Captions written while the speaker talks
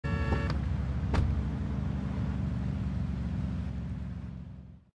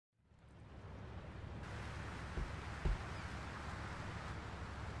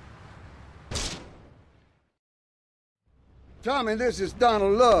Tommy, this is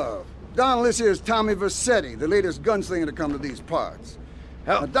Donald Love. Donald, this here is Tommy Vercetti, the latest gunslinger to come to these parts.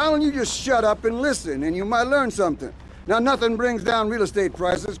 Now, Donald, you just shut up and listen, and you might learn something. Now, nothing brings down real estate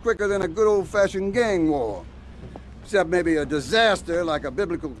prices quicker than a good old-fashioned gang war. Except maybe a disaster like a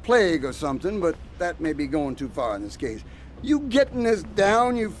biblical plague or something, but that may be going too far in this case. You getting this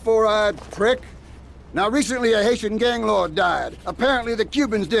down, you four-eyed prick? Now, recently a Haitian gang lord died. Apparently the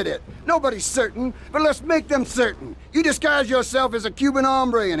Cubans did it. Nobody's certain, but let's make them certain. You disguise yourself as a Cuban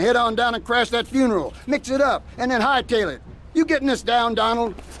hombre and head on down and crash that funeral. Mix it up, and then hightail it. You getting this down,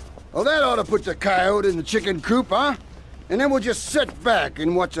 Donald? Well, that ought to put the coyote in the chicken coop, huh? And then we'll just sit back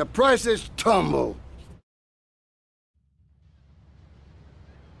and watch the prices tumble.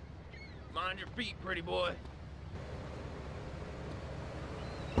 Mind your feet, pretty boy.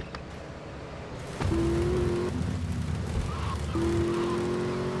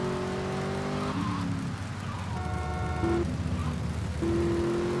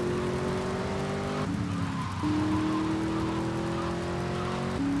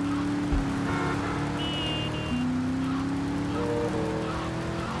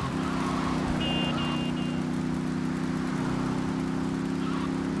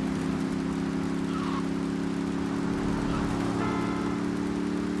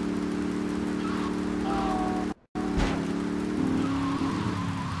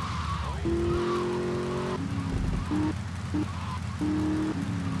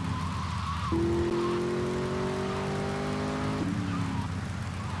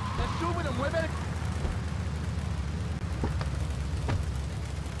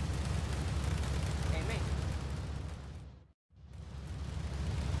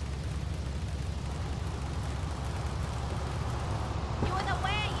 You in the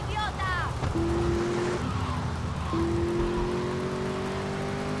way, idiota!